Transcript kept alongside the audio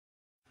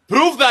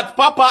Prove that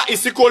Papa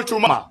is equal to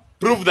Mama.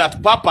 Prove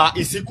that Papa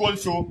is equal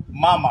to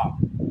Mama.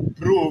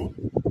 Prove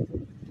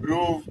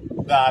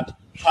that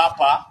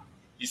Papa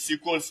is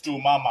equals to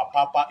Mama.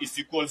 Papa is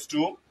equals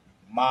to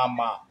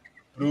Mama.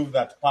 Prove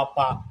that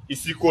Papa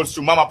is equals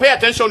to Mama. Pay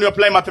attention when you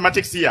apply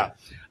mathematics here.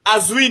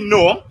 As we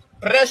know,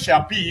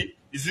 pressure P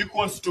is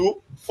equals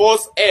to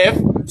force F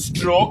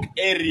stroke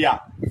area.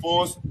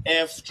 Force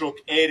F stroke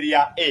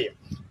area A.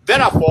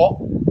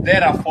 Therefore,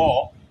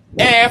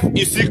 F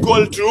is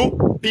equal to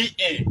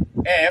PA.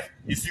 F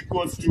is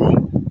equals to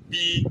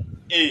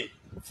PA.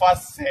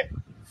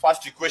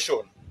 First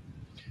equation.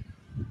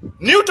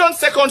 Newton's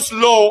second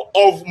law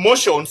of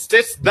motion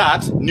states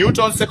that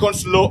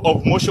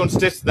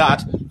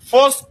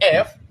force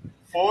F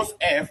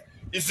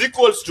is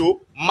equals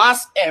to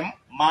mass M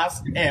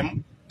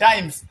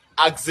times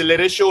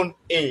acceleration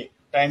A.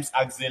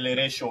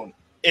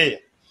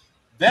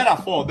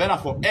 Therefore,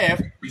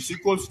 F is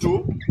equals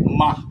to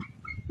ma.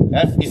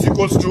 F is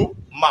equals to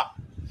ma.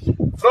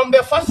 From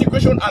the first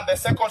equation and the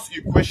second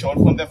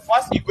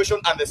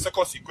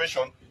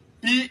equation,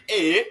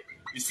 PA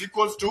is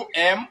equals to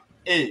MA.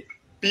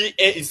 PA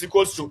is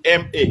equals to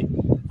MA.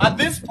 At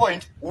this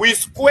point, we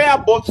square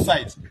both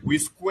sides.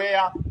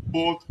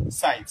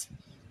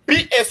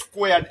 PA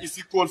squared is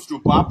equals to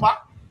Papa.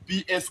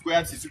 PA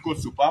squared is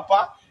equals to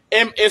Papa.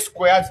 MA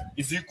squared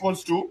is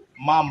equals to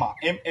Mama.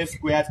 MA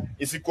squared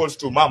is equals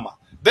to Mama.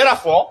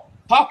 Therefore,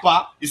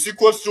 Papa is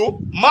equals to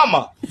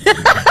Mama.